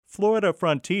Florida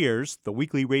Frontiers, the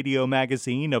weekly radio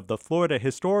magazine of the Florida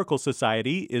Historical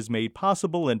Society, is made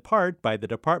possible in part by the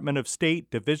Department of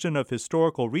State Division of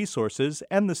Historical Resources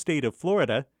and the state of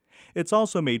Florida. It's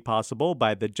also made possible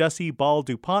by the Jesse Ball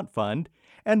DuPont Fund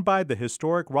and by the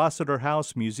historic Rossiter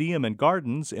House Museum and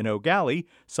Gardens in Eau Gallie,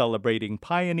 celebrating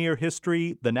pioneer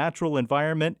history, the natural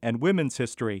environment, and women's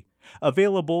history.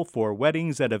 Available for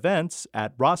weddings and events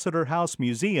at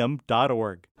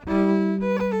rossiterhousemuseum.org.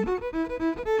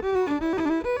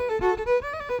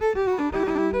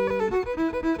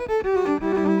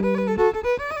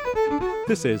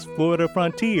 This is Florida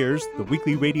Frontiers, the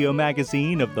weekly radio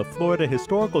magazine of the Florida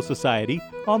Historical Society,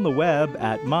 on the web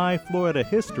at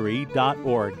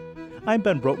myfloridahistory.org. I'm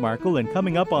Ben Brotmarkle, and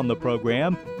coming up on the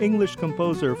program, English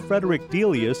composer Frederick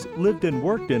Delius lived and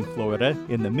worked in Florida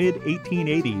in the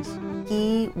mid-1880s.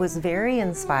 He was very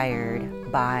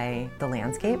inspired by the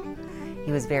landscape.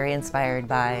 He was very inspired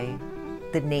by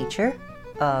the nature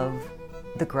of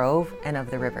the grove and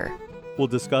of the river. We'll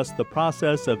discuss the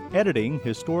process of editing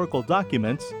historical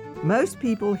documents. Most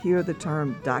people hear the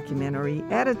term documentary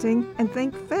editing and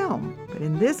think film, but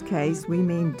in this case we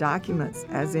mean documents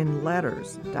as in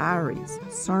letters, diaries,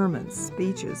 sermons,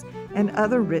 speeches, and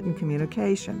other written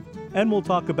communication. And we'll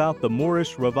talk about the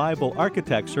Moorish Revival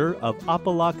architecture of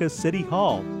Opa-locka City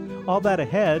Hall. All that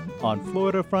ahead on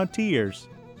Florida Frontiers.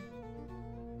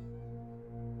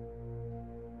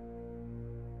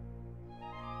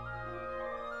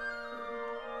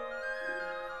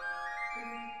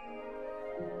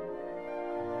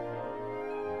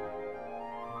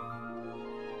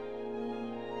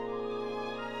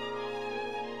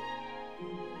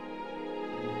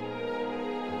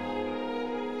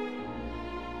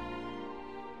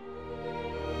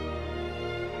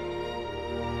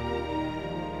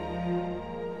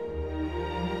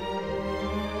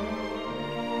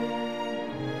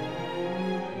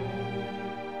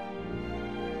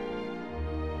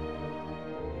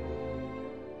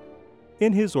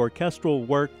 In his orchestral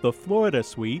work, The Florida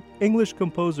Suite, English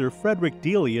composer Frederick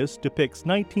Delius depicts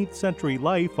 19th century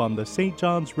life on the St.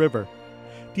 Johns River.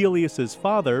 Delius's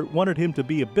father wanted him to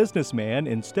be a businessman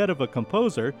instead of a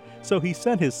composer, so he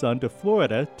sent his son to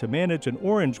Florida to manage an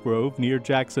orange grove near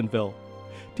Jacksonville.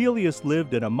 Delius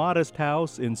lived in a modest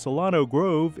house in Solano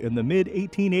Grove in the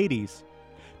mid-1880s.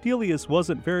 Delius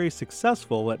wasn't very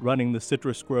successful at running the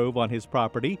citrus grove on his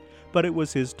property, but it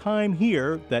was his time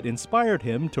here that inspired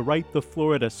him to write the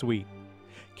Florida Suite.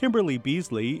 Kimberly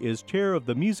Beasley is chair of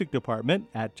the music department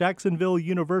at Jacksonville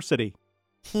University.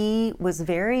 He was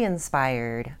very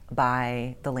inspired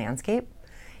by the landscape.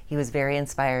 He was very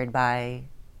inspired by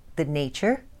the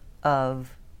nature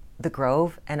of the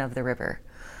grove and of the river.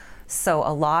 So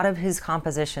a lot of his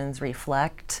compositions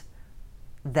reflect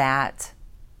that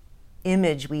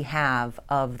image we have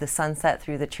of the sunset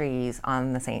through the trees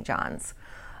on the St. John's,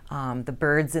 the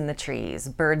birds in the trees,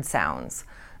 bird sounds,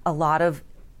 a lot of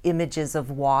images of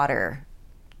water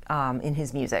in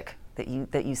his music that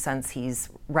you sense he's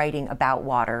writing about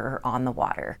water or on the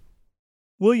water.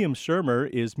 William Shermer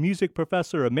is music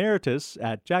professor emeritus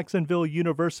at Jacksonville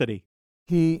University.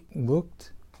 He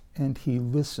looked and he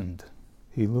listened.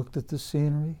 He looked at the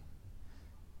scenery.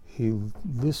 He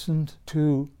listened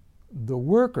to the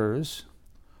workers,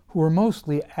 who were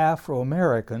mostly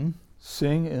Afro-American,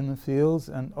 sing in the fields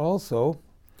and also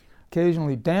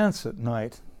occasionally dance at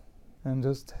night and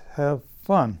just have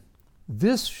fun.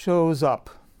 This shows up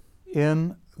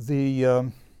in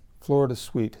the Florida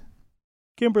Suite.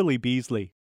 Kimberly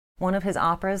Beasley. One of his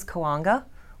operas, Cahuenga,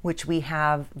 which we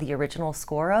have the original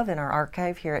score of in our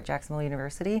archive here at Jacksonville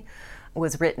University,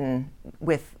 was written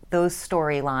with those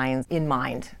storylines in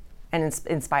mind and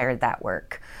inspired that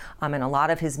work. And a lot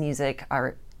of his music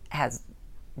has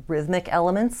rhythmic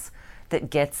elements that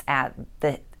gets at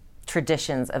the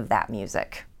traditions of that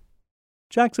music.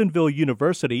 Jacksonville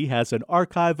University has an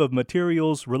archive of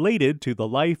materials related to the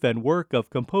life and work of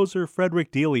composer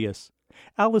Frederick Delius.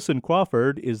 Allison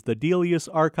Crawford is the Delius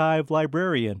Archive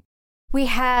librarian. We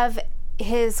have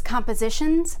his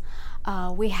compositions.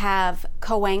 We have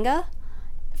Cahuenga,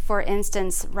 for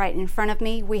instance, right in front of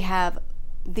me. We have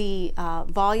the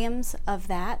volumes of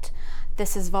that.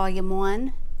 This is volume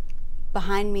 1.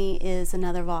 Behind me is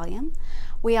another volume.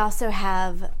 We also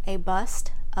have a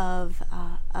bust of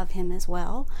him as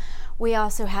well. We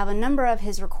also have a number of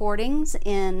his recordings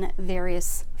in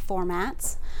various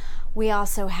formats. We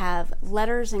also have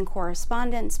letters and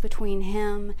correspondence between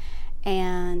him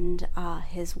and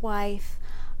his wife,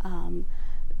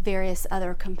 various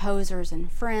other composers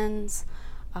and friends.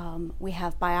 We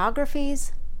have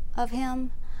biographies of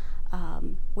him.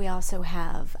 We also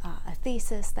have a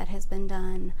thesis that has been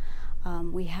done.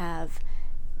 We have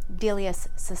Delius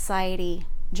Society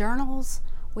journals.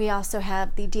 We also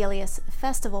have the Delius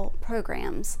Festival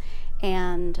programs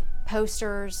and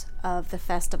posters of the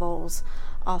festivals,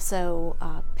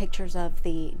 also pictures of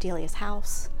the Delius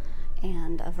House,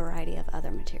 and a variety of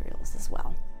other materials as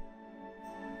well.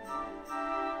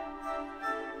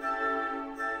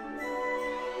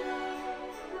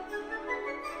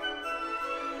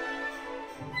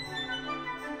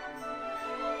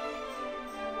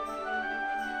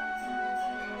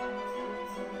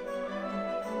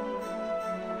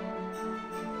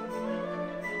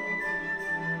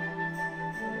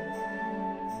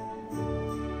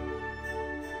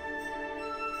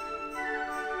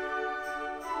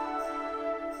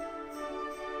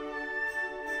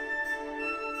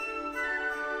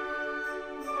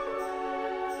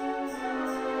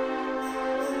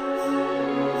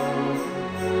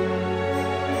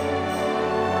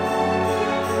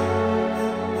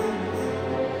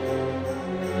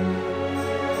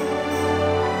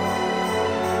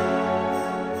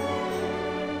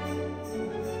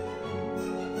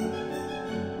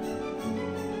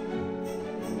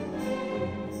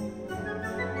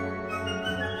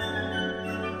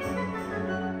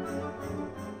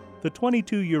 The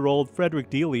 22-year-old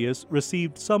Frederick Delius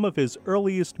received some of his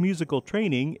earliest musical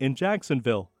training in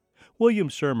Jacksonville. William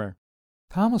Schirmer.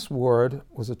 Thomas Ward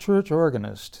was a church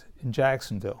organist in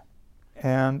Jacksonville,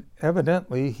 and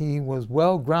evidently he was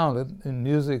well grounded in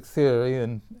music theory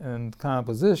and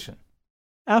composition.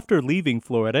 After leaving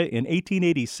Florida in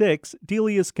 1886,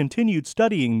 Delius continued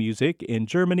studying music in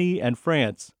Germany and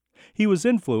France. He was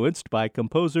influenced by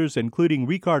composers including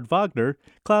Richard Wagner,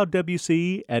 Claude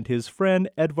Debussy, and his friend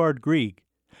Edvard Grieg.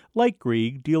 Like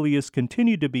Grieg, Delius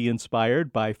continued to be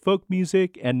inspired by folk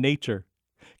music and nature.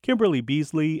 Kimberly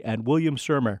Beasley and William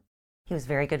Schirmer. He was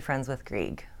very good friends with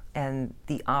Grieg. And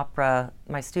the opera,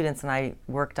 my students and I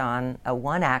worked on a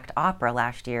one-act opera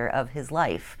last year of his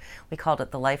life. We called it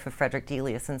The Life of Frederick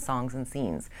Delius in Songs and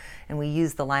Scenes. And we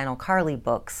used the Lionel Carley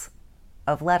books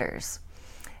of letters.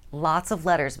 Lots of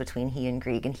letters between he and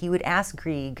Grieg, and he would ask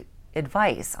Grieg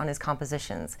advice on his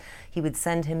compositions. He would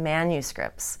send him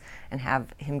manuscripts and have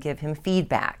him give him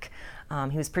feedback.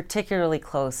 He was particularly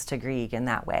close to Grieg in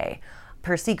that way.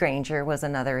 Percy Grainger was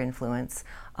another influence.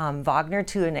 Wagner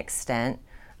to an extent,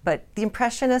 but the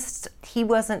Impressionists, he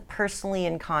wasn't personally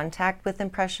in contact with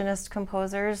Impressionist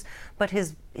composers, but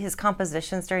his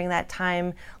compositions during that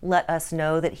time let us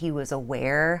know that he was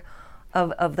aware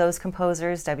of those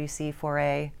composers, Debussy,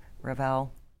 Fauré,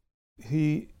 Ravel.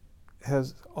 He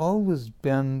has always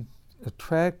been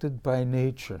attracted by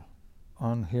nature,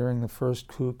 on hearing the first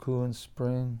cuckoo in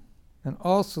spring, and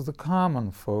also the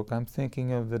common folk. I'm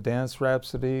thinking of the Dance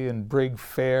Rhapsody and Brig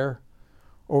Fair,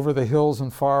 Over the Hills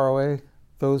and Far Away.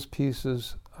 Those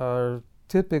pieces are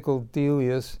typical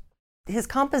Delius. His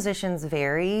compositions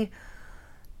vary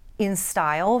in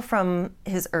style from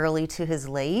his early to his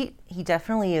late. He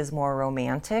definitely is more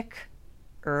romantic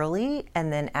early,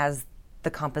 and then as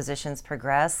the compositions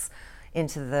progress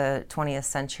into the 20th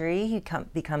century, he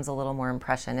becomes a little more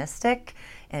impressionistic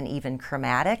and even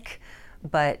chromatic.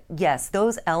 But yes,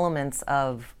 those elements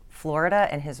of Florida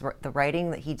and the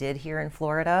writing that he did here in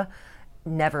Florida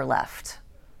never left.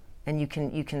 And you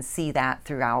can see that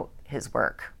throughout his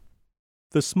work.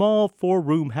 The small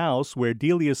four-room house where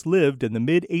Delius lived in the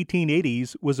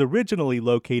mid-1880s was originally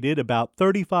located about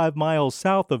 35 miles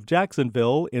south of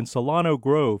Jacksonville in Solano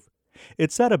Grove.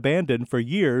 It sat abandoned for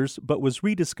years but was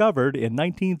rediscovered in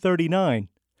 1939.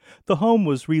 The home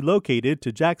was relocated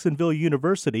to Jacksonville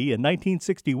University in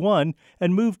 1961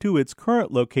 and moved to its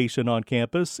current location on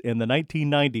campus in the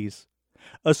 1990s.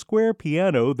 A square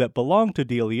piano that belonged to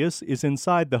Delius is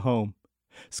inside the home.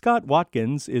 Scott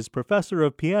Watkins is professor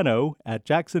of piano at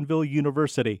Jacksonville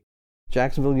University.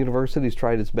 Jacksonville University's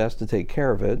tried its best to take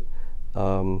care of it,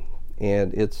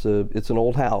 and it's an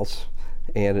old house,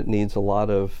 and it needs a lot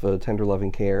of tender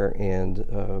loving care,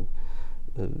 and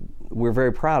we're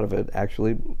very proud of it,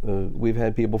 actually. We've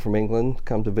had people from England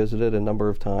come to visit it a number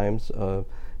of times.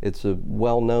 It's a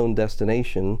well-known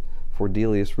destination for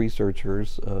Delius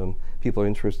researchers. People are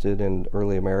interested in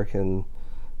early American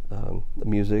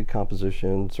music,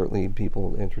 composition, certainly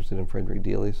people interested in Frederick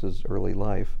Delius's early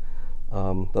life.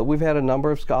 But we've had a number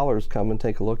of scholars come and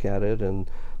take a look at it and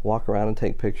walk around and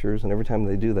take pictures, and every time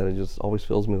they do that, it just always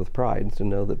fills me with pride to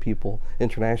know that people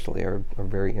internationally are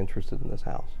very interested in this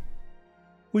house.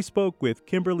 We spoke with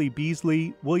Kimberly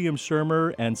Beasley, William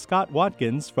Schirmer, and Scott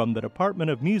Watkins from the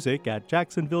Department of Music at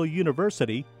Jacksonville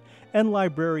University, and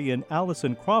librarian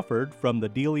Allison Crawford from the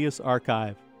Delius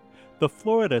Archive. The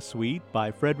Florida Suite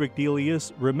by Frederick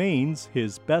Delius remains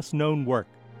his best-known work.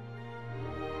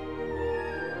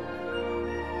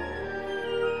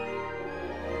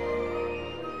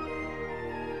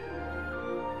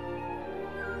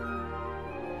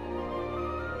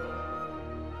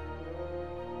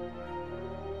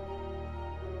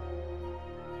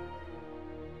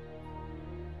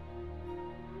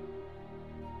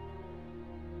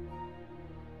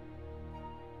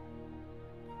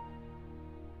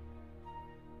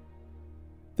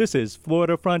 This is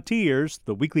Florida Frontiers,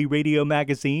 the weekly radio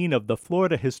magazine of the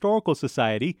Florida Historical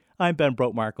Society. I'm Ben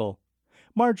Brotmarkle.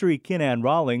 Marjorie Kinnan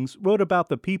Rawlings wrote about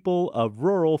the people of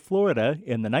rural Florida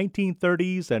in the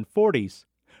 1930s and 40s.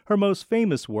 Her most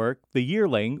famous work, The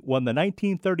Yearling, won the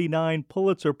 1939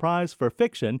 Pulitzer Prize for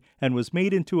Fiction and was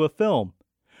made into a film.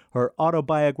 Her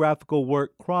autobiographical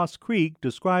work, Cross Creek,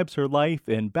 describes her life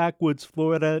in backwoods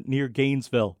Florida near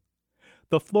Gainesville.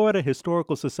 The Florida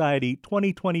Historical Society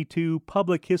 2022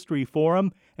 Public History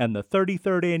Forum and the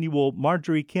 33rd Annual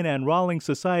Marjorie Kinnan Rawlings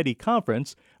Society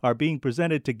Conference are being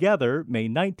presented together May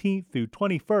 19th through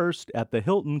 21st at the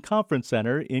Hilton Conference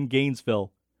Center in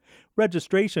Gainesville.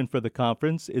 Registration for the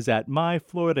conference is at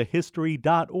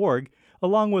myfloridahistory.org,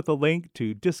 along with a link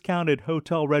to discounted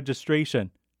hotel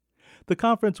registration. The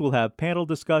conference will have panel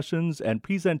discussions and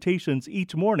presentations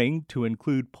each morning to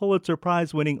include Pulitzer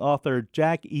Prize-winning author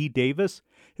Jack E. Davis,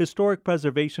 historic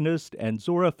preservationist and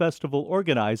Zora Festival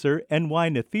organizer N.Y.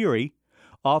 Nathiri,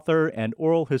 author and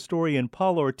oral historian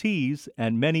Paul Ortiz,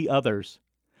 and many others.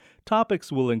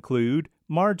 Topics will include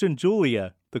Marge and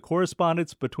Julia, the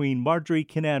correspondence between Marjorie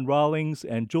Kinnan Rawlings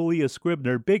and Julia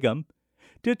Scribner Bigham,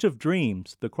 Ditch of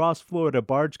Dreams, the Cross-Florida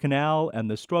Barge Canal and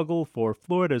the Struggle for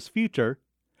Florida's Future,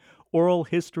 Oral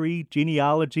History,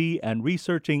 Genealogy, and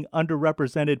Researching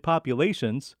Underrepresented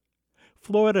Populations,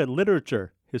 Florida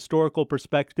Literature, Historical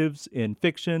Perspectives in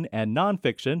Fiction and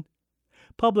Nonfiction,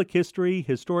 Public History,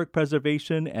 Historic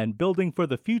Preservation, and Building for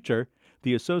the Future,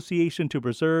 the Association to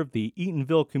Preserve the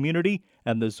Eatonville Community,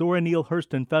 and the Zora Neale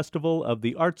Hurston Festival of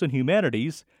the Arts and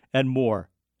Humanities, and more.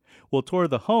 We'll tour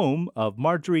the home of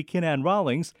Marjorie Kinnan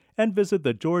Rawlings and visit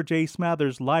the George A.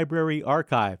 Smathers Library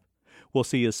Archive. We'll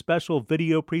see a special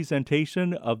video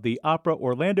presentation of the Opera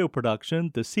Orlando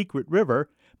production, The Secret River,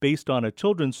 based on a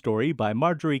children's story by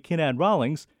Marjorie Kinnan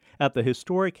Rawlings at the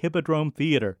historic Hippodrome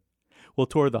Theater. We'll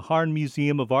tour the Harn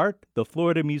Museum of Art, the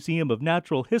Florida Museum of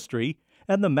Natural History,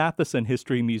 and the Matheson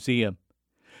History Museum.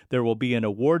 There will be an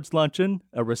awards luncheon,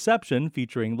 a reception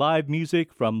featuring live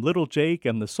music from Little Jake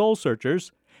and the Soul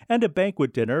Searchers, and a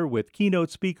banquet dinner with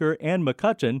keynote speaker Ann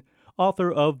McCutcheon,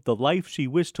 author of The Life She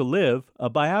Wished to Live, a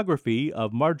biography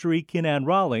of Marjorie Kinnan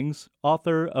Rawlings,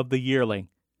 author of The Yearling.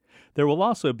 There will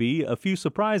also be a few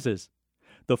surprises.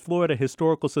 The Florida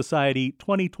Historical Society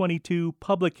 2022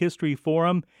 Public History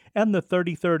Forum and the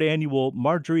 33rd Annual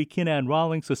Marjorie Kinnan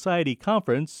Rawlings Society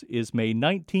Conference is May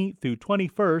 19th through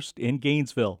 21st in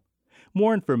Gainesville.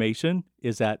 More information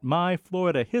is at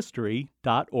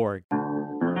myfloridahistory.org.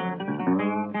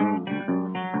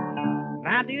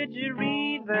 Now did you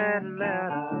read that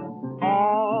letter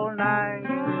all night,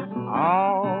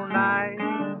 all night,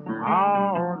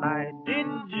 all night? Did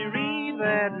you read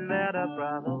that letter,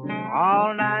 brother,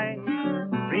 all night?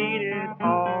 Read it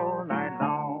all night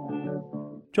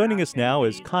long. Joining us now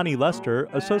is Connie Lester,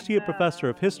 Associate Professor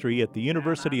of History at the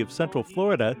University of Central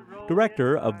Florida,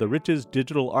 Director of the Riches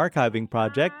Digital Archiving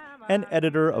Project, and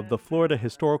Editor of the Florida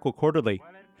Historical Quarterly.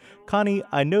 Connie,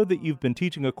 I know that you've been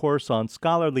teaching a course on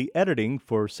scholarly editing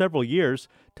for several years.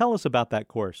 Tell us about that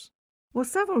course. Well,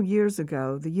 several years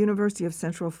ago, the University of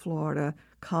Central Florida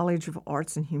College of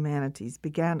Arts and Humanities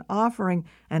began offering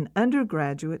an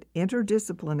undergraduate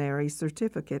interdisciplinary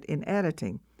certificate in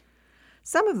editing.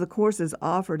 Some of the courses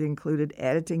offered included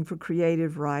editing for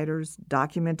creative writers,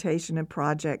 documentation and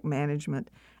project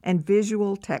management, and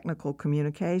visual technical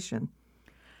communication.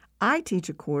 I teach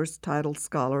a course titled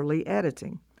Scholarly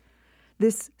Editing.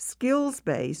 This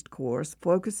skills-based course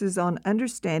focuses on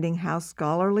understanding how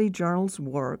scholarly journals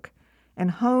work and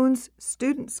hones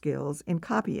student skills in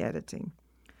copy editing.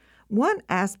 One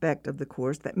aspect of the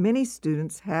course that many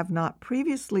students have not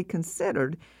previously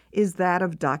considered is that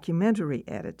of documentary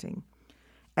editing.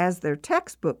 As their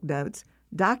textbook notes,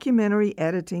 documentary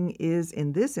editing is,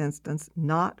 in this instance,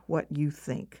 not what you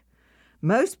think.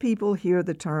 Most people hear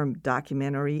the term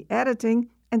documentary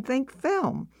editing and think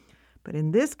film. But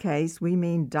in this case, we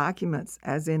mean documents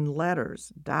as in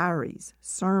letters, diaries,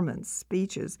 sermons,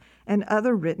 speeches, and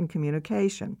other written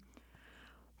communication.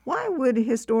 Why would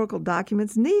historical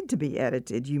documents need to be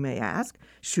edited, you may ask?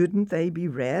 Shouldn't they be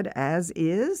read as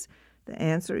is? The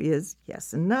answer is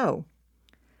yes and no.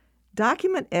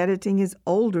 Document editing is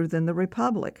older than the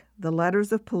Republic. The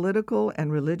letters of political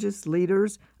and religious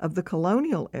leaders of the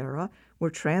colonial era were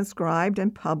transcribed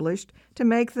and published to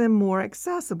make them more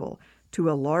accessible to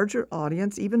a larger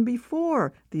audience even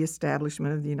before the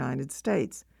establishment of the United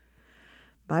States.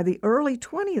 By the early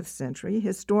 20th century,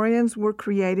 historians were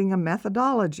creating a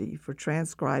methodology for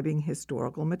transcribing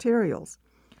historical materials.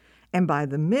 And by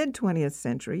the mid-20th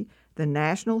century, the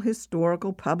National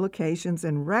Historical Publications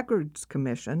and Records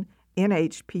Commission,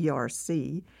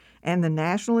 NHPRC, and the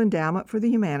National Endowment for the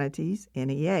Humanities,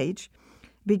 NEH,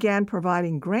 began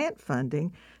providing grant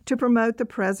funding to promote the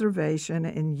preservation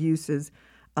and uses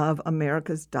of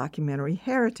America's documentary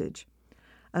heritage,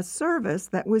 a service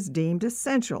that was deemed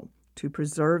essential to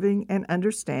preserving and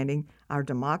understanding our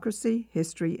democracy,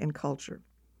 history, and culture.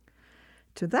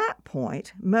 To that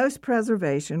point, most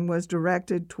preservation was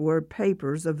directed toward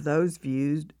papers of those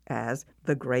viewed as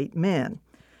the great men,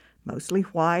 mostly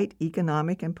white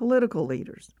economic and political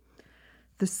leaders.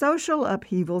 The social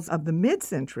upheavals of the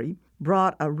mid-century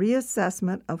brought a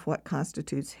reassessment of what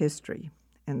constitutes history,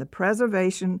 and the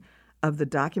preservation of the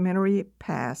documentary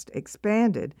past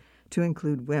expanded to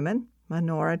include women,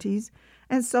 minorities,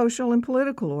 and social and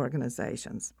political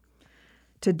organizations.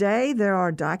 Today, there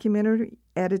are documentary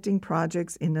editing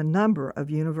projects in a number of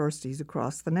universities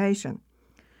across the nation.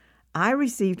 I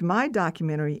received my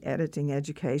documentary editing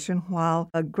education while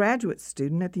a graduate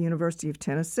student at the University of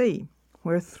Tennessee,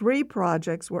 where 3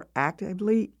 projects were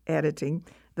actively editing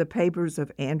the papers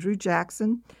of Andrew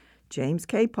Jackson, James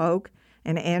K. Polk,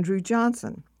 and Andrew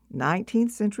Johnson,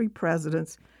 19th century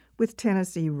presidents with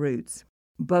Tennessee roots.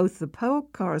 Both the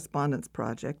Polk Correspondence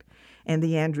Project and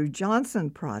the Andrew Johnson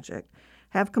Project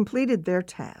have completed their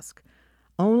task.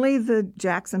 Only the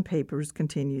Jackson Papers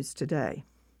continues today.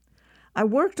 I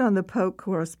worked on the Polk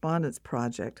Correspondence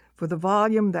Project for the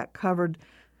volume that covered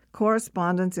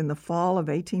correspondence in the fall of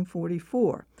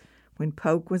 1844, when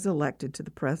Polk was elected to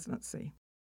the presidency.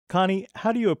 Connie,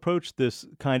 how do you approach this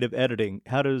kind of editing?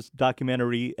 How does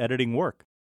documentary editing work?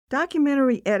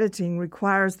 Documentary editing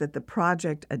requires that the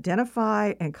project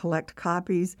identify and collect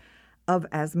copies of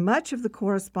as much of the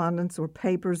correspondence or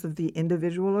papers of the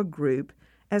individual or group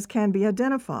as can be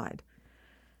identified.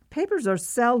 Papers are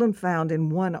seldom found in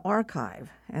one archive,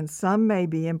 and some may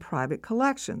be in private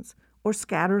collections or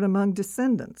scattered among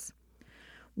descendants.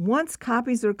 Once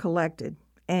copies are collected,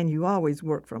 and you always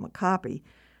work from a copy,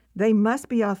 they must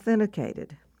be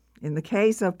authenticated. In the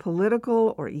case of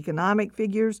political or economic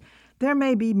figures, there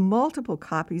may be multiple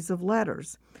copies of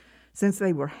letters. Since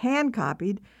they were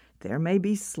hand-copied, there may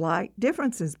be slight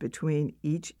differences between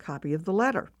each copy of the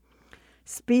letter.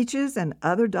 Speeches and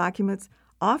other documents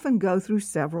often go through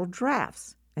several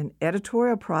drafts, and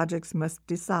editorial projects must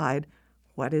decide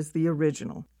what is the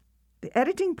original. The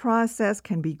editing process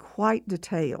can be quite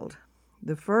detailed.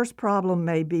 The first problem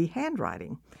may be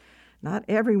handwriting. Not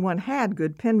everyone had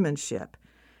good penmanship,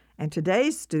 and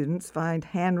today's students find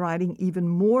handwriting even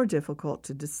more difficult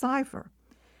to decipher.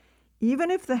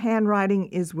 Even if the handwriting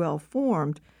is well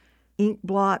formed, ink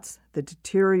blots, the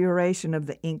deterioration of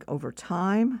the ink over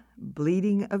time,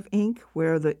 bleeding of ink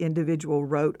where the individual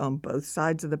wrote on both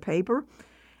sides of the paper,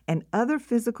 and other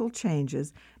physical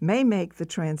changes may make the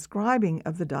transcribing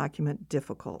of the document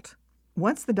difficult.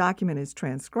 Once the document is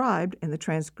transcribed and the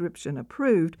transcription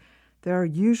approved, there are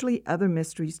usually other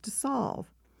mysteries to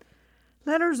solve.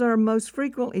 Letters are most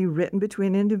frequently written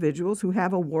between individuals who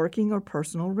have a working or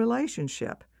personal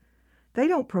relationship. They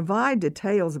don't provide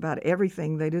details about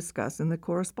everything they discuss in the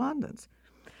correspondence.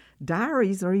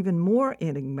 Diaries are even more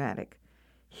enigmatic.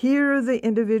 Here, the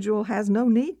individual has no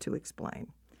need to explain.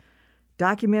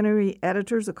 Documentary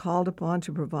editors are called upon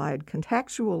to provide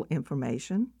contextual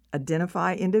information,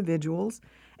 identify individuals,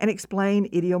 and explain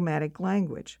idiomatic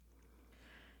language.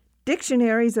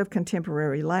 Dictionaries of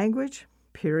contemporary language,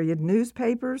 period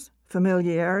newspapers,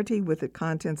 familiarity with the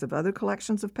contents of other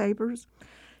collections of papers,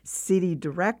 city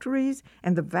directories,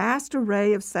 and the vast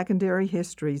array of secondary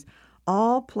histories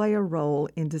all play a role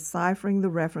in deciphering the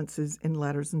references in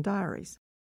letters and diaries.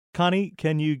 Connie,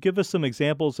 can you give us some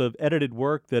examples of edited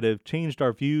work that have changed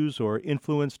our views or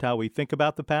influenced how we think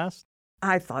about the past?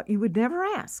 I thought you would never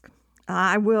ask.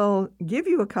 I will give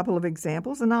you a couple of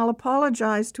examples, and I'll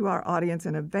apologize to our audience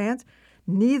in advance.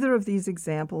 Neither of these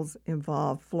examples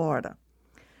involve Florida.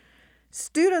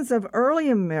 Students of early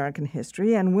American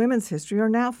history and women's history are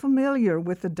now familiar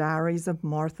with the diaries of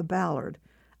Martha Ballard,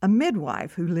 a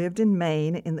midwife who lived in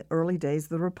Maine in the early days of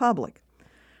the Republic.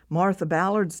 Martha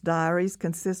Ballard's diaries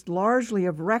consist largely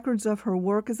of records of her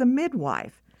work as a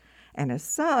midwife, and as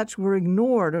such were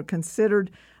ignored or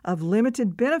considered of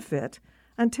limited benefit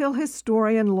until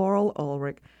historian Laurel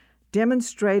Ulrich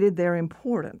demonstrated their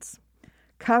importance.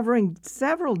 Covering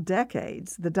several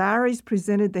decades, the diaries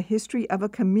presented the history of a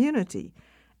community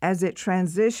as it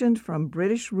transitioned from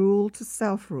British rule to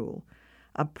self-rule,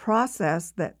 a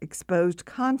process that exposed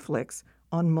conflicts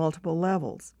on multiple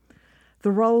levels.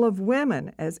 The role of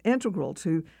women as integral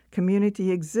to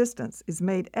community existence is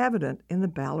made evident in the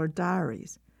Ballard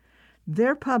diaries.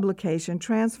 Their publication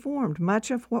transformed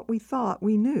much of what we thought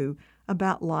we knew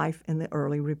about life in the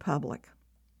early Republic.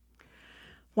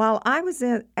 While I was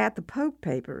at the Polk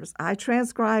Papers, I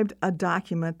transcribed a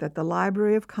document that the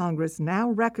Library of Congress now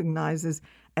recognizes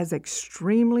as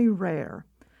extremely rare,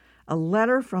 a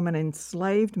letter from an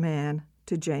enslaved man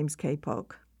to James K.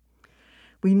 Polk.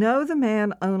 We know the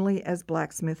man only as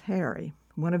Blacksmith Harry,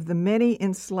 one of the many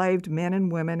enslaved men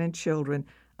and women and children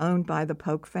owned by the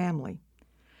Polk family.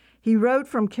 He wrote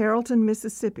from Carrollton,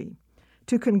 Mississippi,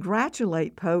 to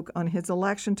congratulate Polk on his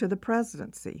election to the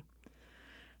presidency.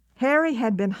 Harry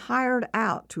had been hired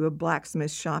out to a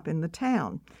blacksmith shop in the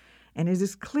town, and it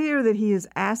is clear that he is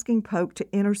asking Polk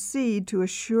to intercede to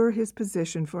assure his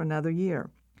position for another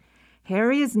year.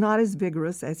 Harry is not as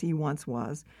vigorous as he once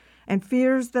was, and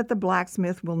fears that the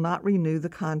blacksmith will not renew the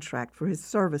contract for his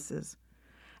services,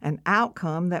 an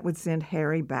outcome that would send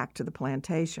Harry back to the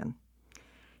plantation.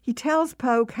 He tells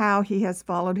Polk how he has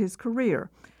followed his career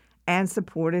and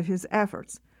supported his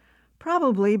efforts,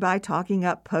 probably by talking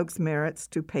up Polk's merits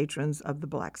to patrons of the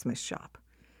blacksmith shop.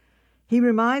 He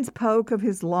reminds Polk of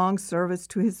his long service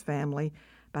to his family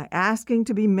by asking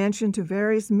to be mentioned to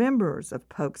various members of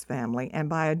Polk's family and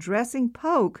by addressing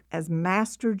Polk as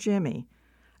Master Jimmy,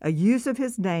 a use of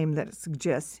his name that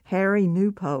suggests Harry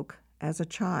knew Polk as a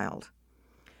child.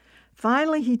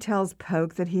 Finally, he tells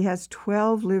Polk that he has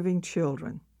 12 living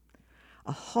children,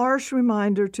 a harsh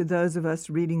reminder to those of us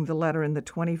reading the letter in the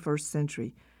 21st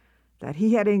century that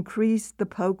he had increased the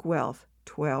Polk wealth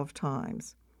 12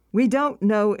 times. We don't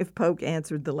know if Polk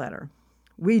answered the letter.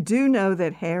 We do know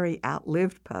that Harry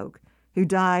outlived Polk, who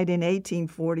died in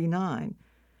 1849.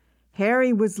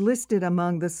 Harry was listed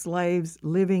among the slaves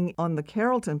living on the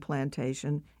Carrollton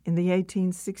plantation in the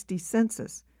 1860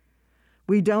 census.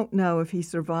 We don't know if he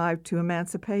survived to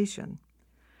emancipation.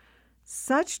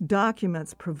 Such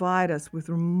documents provide us with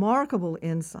remarkable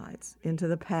insights into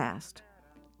the past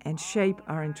and shape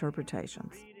our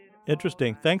interpretations.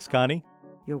 Interesting. Thanks, Connie.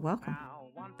 You're welcome.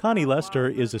 Connie Lester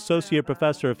is Associate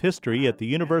Professor of History at the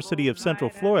University of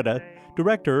Central Florida,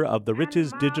 Director of the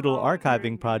Riches Digital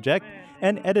Archiving Project,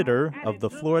 and editor of the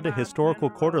Florida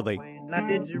Historical Quarterly. Now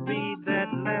did you read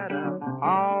that letter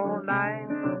all night,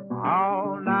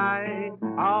 all night,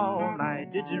 all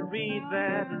night? Did you read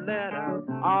that letter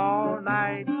all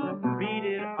night? Read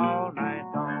it all night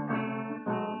long.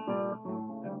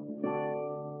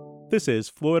 This is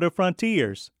Florida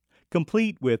Frontiers.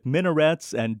 Complete with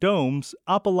minarets and domes,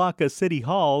 Opa-locka City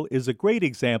Hall is a great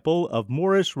example of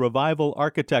Moorish Revival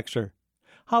architecture.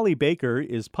 Holly Baker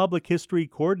is Public History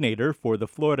Coordinator for the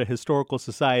Florida Historical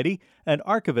Society and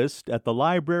archivist at the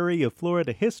Library of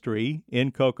Florida History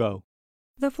in Cocoa.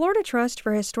 The Florida Trust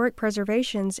for Historic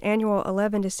Preservation's annual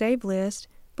 11 to Save list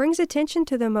brings attention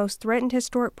to the most threatened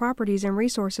historic properties and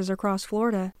resources across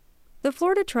Florida. The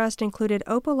Florida Trust included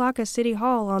Opa-locka City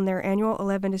Hall on their annual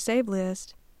 11 to Save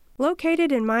list.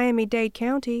 Located in Miami-Dade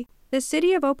County, the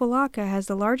city of Opa-locka has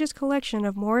the largest collection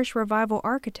of Moorish Revival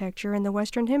architecture in the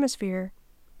Western Hemisphere.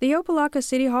 The Opa-locka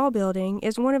City Hall building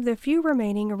is one of the few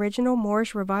remaining original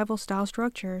Moorish Revival-style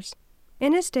structures.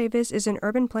 Ennis Davis is an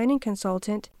urban planning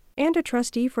consultant and a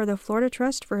trustee for the Florida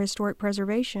Trust for Historic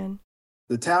Preservation.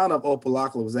 The town of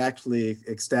Opa-locka was actually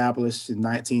established in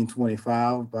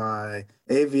 1925 by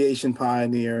aviation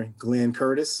pioneer Glenn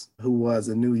Curtis, who was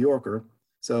a New Yorker.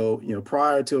 So,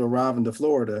 prior to arriving to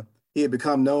Florida, he had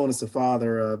become known as the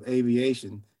father of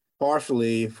aviation,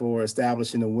 partially for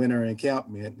establishing a winter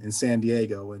encampment in San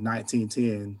Diego in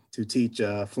 1910 to teach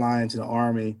flying to the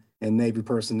Army and Navy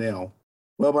personnel.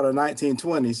 Well, by the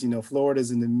 1920s, Florida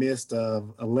is in the midst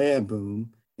of a land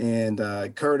boom, and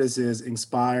Curtis is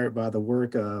inspired by the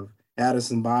work of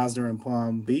Addison Bosner in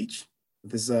Palm Beach,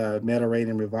 this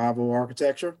Mediterranean Revival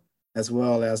architecture, as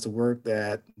well as the work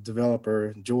that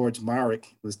developer George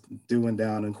Myrick was doing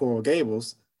down in Coral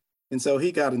Gables. And so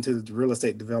he got into the real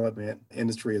estate development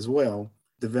industry as well,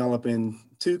 developing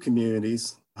two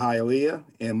communities, Hialeah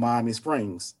and Miami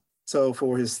Springs. So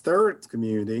for his third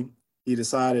community, he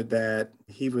decided that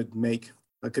he would make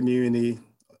a community,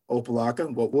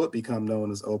 Opa-locka, what would become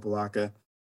known as Opa-locka.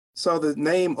 So the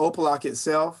name Opa-locka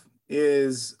itself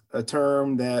is a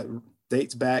term that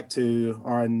dates back to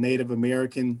our Native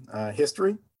American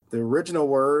history. The original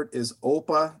word is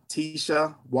Opa,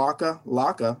 Tisha, Waka,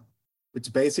 Laka,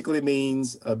 which basically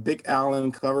means a big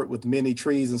island covered with many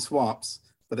trees and swamps.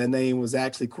 But that name was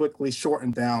actually quickly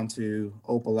shortened down to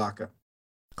Opa-locka.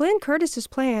 Glenn Curtis's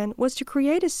plan was to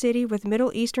create a city with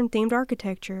Middle Eastern-themed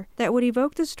architecture that would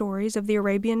evoke the stories of the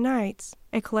Arabian Nights,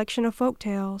 a collection of folk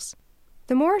tales.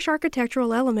 The Moorish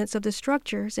architectural elements of the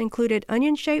structures included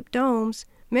onion-shaped domes,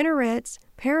 minarets,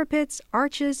 parapets,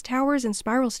 arches, towers, and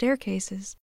spiral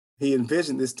staircases. He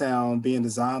envisioned this town being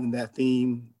designed in that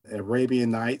theme,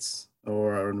 Arabian Nights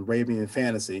or an Arabian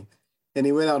fantasy. And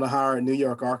he went out to hire New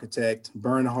York architect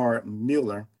Bernhard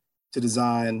Mueller to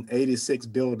design 86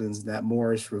 buildings in that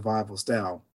Moorish revival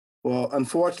style. Well,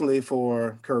 unfortunately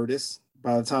for Curtis,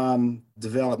 by the time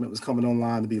development was coming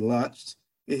online to be launched,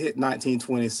 it hit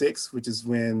 1926, which is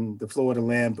when the Florida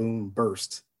land boom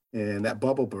burst. And that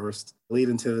bubble burst,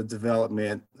 leading to the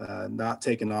development not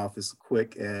taking off as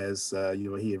quick as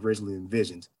he originally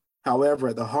envisioned. However,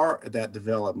 at the heart of that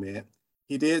development,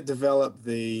 he did develop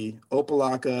the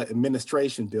Opa-locka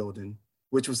Administration Building,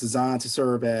 which was designed to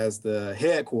serve as the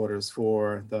headquarters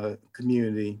for the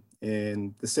community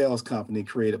and the sales company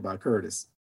created by Curtis.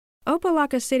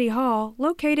 Opa-locka City Hall,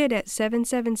 located at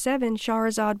 777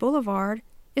 Shahrazad Boulevard,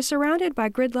 is surrounded by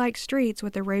grid-like streets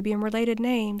with Arabian-related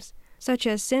names, such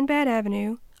as Sinbad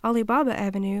Avenue, Alibaba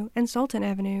Avenue, and Sultan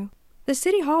Avenue. The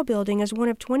City Hall building is one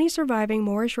of 20 surviving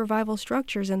Moorish Revival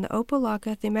structures in the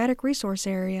Opa-locka Thematic Resource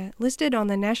Area, listed on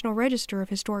the National Register of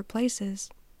Historic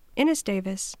Places. Ennis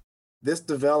Davis. This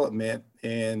development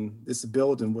and this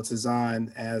building was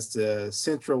designed as the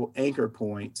central anchor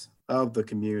point of the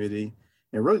community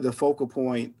and really the focal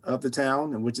point of the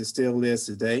town, and which it still is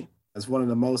today. It's one of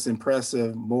the most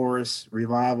impressive Moorish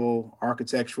Revival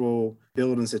architectural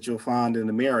buildings that you'll find in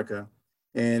America.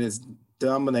 And it's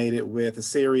dominated with a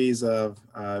series of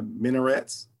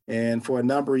minarets. And for a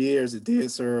number of years, it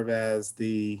did serve as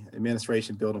the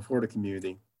administration building for the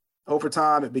community. Over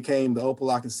time, it became the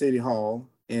Opa-locka City Hall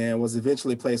and was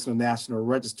eventually placed on the National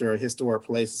Register of Historic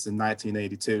Places in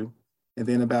 1982. And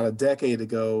then about a decade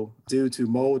ago, due to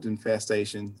mold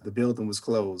infestation, the building was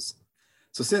closed.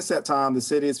 So since that time, the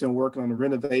city has been working on a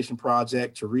renovation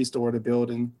project to restore the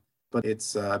building, but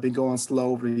it's been going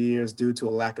slow over the years due to a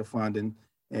lack of funding.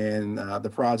 And the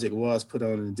project was put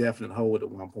on an indefinite hold at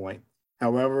one point.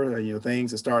 However,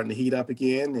 things are starting to heat up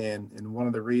again. And one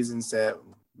of the reasons that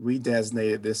we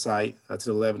designated this site to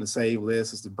the 11 to Save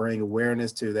list is to bring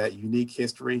awareness to that unique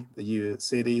history, the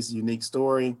city's unique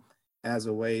story, as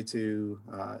a way to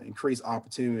increase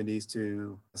opportunities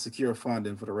to secure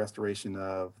funding for the restoration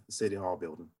of the City Hall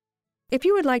building. If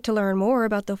you would like to learn more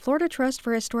about the Florida Trust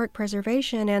for Historic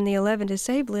Preservation and the 11 to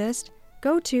Save list,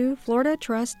 go to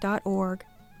floridatrust.org.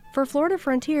 For Florida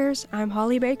Frontiers, I'm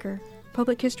Holly Baker,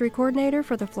 Public History Coordinator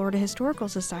for the Florida Historical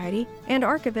Society and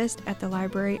archivist at the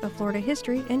Library of Florida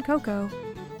History in Cocoa.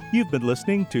 You've been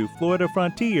listening to Florida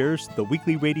Frontiers, the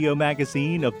weekly radio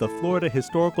magazine of the Florida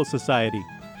Historical Society.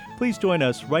 Please join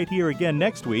us right here again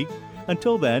next week.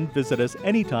 Until then, visit us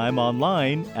anytime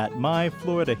online at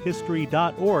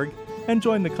myfloridahistory.org and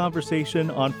join the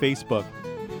conversation on Facebook.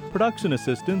 Production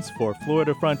assistance for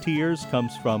Florida Frontiers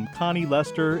comes from Connie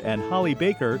Lester and Holly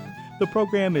Baker. The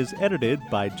program is edited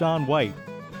by John White.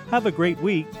 Have a great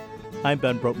week. I'm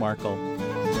Ben Brotmarkle.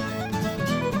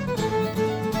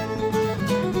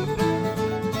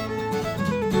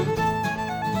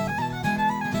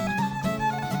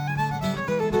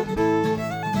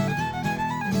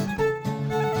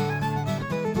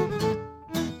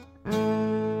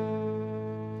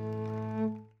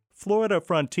 Florida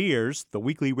Frontiers, the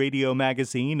weekly radio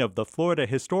magazine of the Florida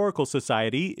Historical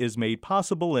Society, is made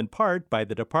possible in part by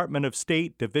the Department of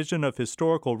State Division of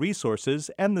Historical Resources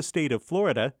and the state of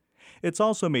Florida. It's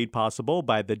also made possible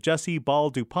by the Jesse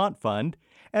Ball DuPont Fund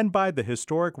and by the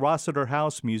historic Rossiter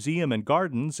House Museum and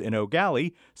Gardens in Eau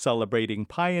Gallie, celebrating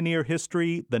pioneer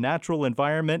history, the natural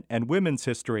environment, and women's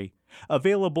history.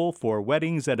 Available for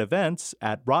weddings and events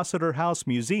at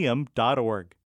rossiterhousemuseum.org.